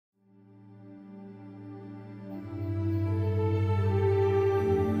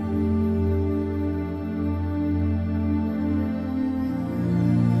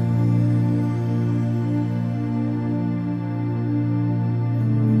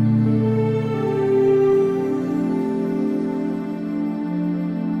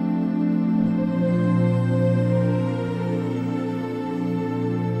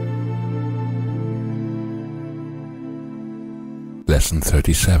Lesson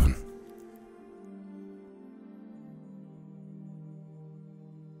 37.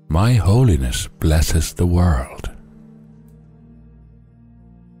 My holiness blesses the world.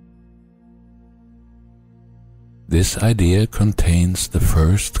 This idea contains the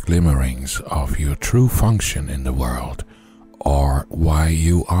first glimmerings of your true function in the world, or why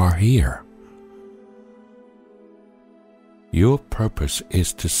you are here. Your purpose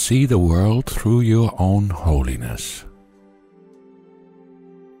is to see the world through your own holiness.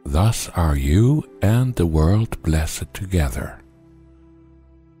 Thus are you and the world blessed together.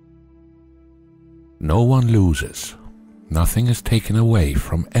 No one loses, nothing is taken away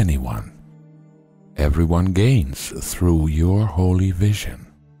from anyone. Everyone gains through your holy vision.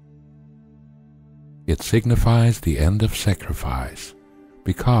 It signifies the end of sacrifice,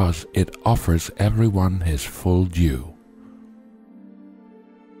 because it offers everyone his full due.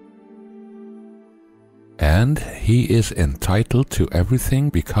 And he is entitled to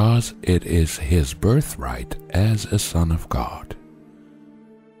everything because it is his birthright as a son of God.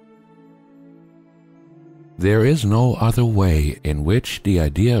 There is no other way in which the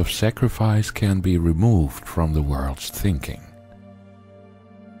idea of sacrifice can be removed from the world's thinking.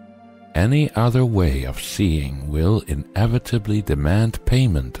 Any other way of seeing will inevitably demand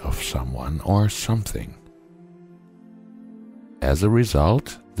payment of someone or something. As a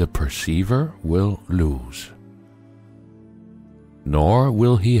result, the perceiver will lose. Nor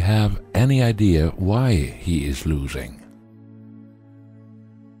will he have any idea why he is losing.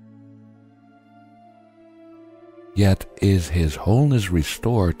 Yet is his wholeness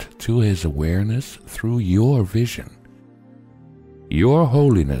restored to his awareness through your vision. Your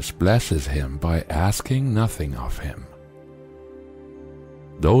holiness blesses him by asking nothing of him.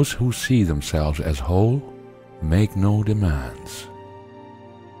 Those who see themselves as whole make no demands.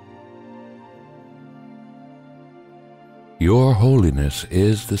 Your holiness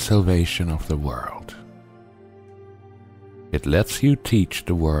is the salvation of the world. It lets you teach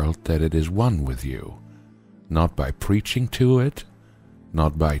the world that it is one with you, not by preaching to it,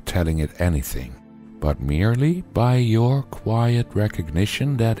 not by telling it anything, but merely by your quiet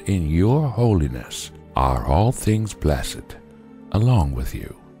recognition that in your holiness are all things blessed, along with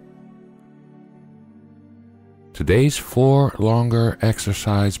you. Today's 4 longer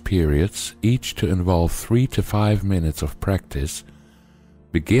exercise periods, each to involve 3 to 5 minutes of practice,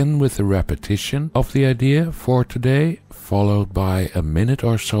 begin with the repetition of the idea for today, followed by a minute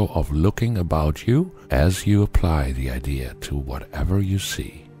or so of looking about you as you apply the idea to whatever you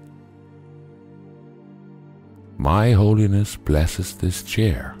see. My holiness blesses this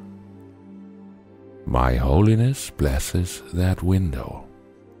chair. My holiness blesses that window.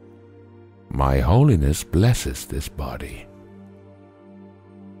 My holiness blesses this body.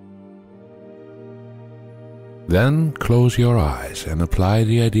 Then close your eyes and apply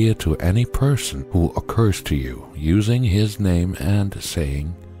the idea to any person who occurs to you, using his name and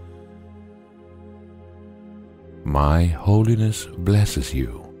saying, My holiness blesses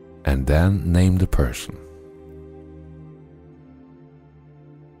you, and then name the person.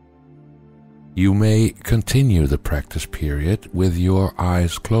 You may continue the practice period with your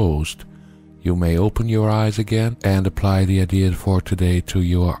eyes closed. You may open your eyes again and apply the idea for today to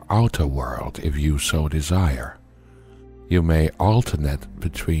your outer world if you so desire. You may alternate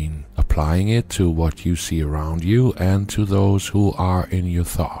between applying it to what you see around you and to those who are in your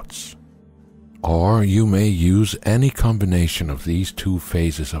thoughts. Or you may use any combination of these 2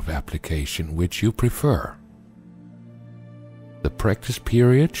 phases of application which you prefer. The practice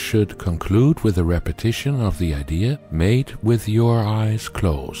period should conclude with a repetition of the idea made with your eyes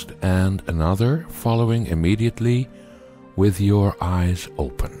closed and another following immediately with your eyes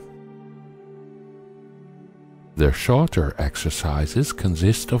open. The shorter exercises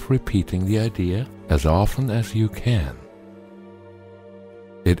consist of repeating the idea as often as you can.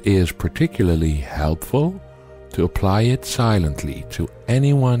 It is particularly helpful to apply it silently to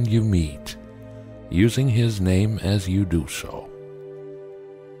anyone you meet, using his name as you do so.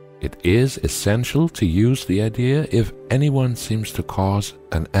 It is essential to use the idea if anyone seems to cause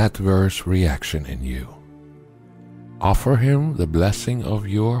an adverse reaction in you. Offer him the blessing of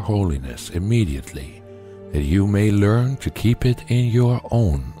your holiness immediately, that you may learn to keep it in your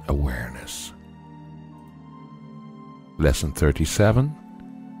own awareness. Lesson 37.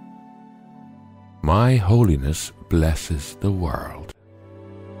 My holiness blesses the world.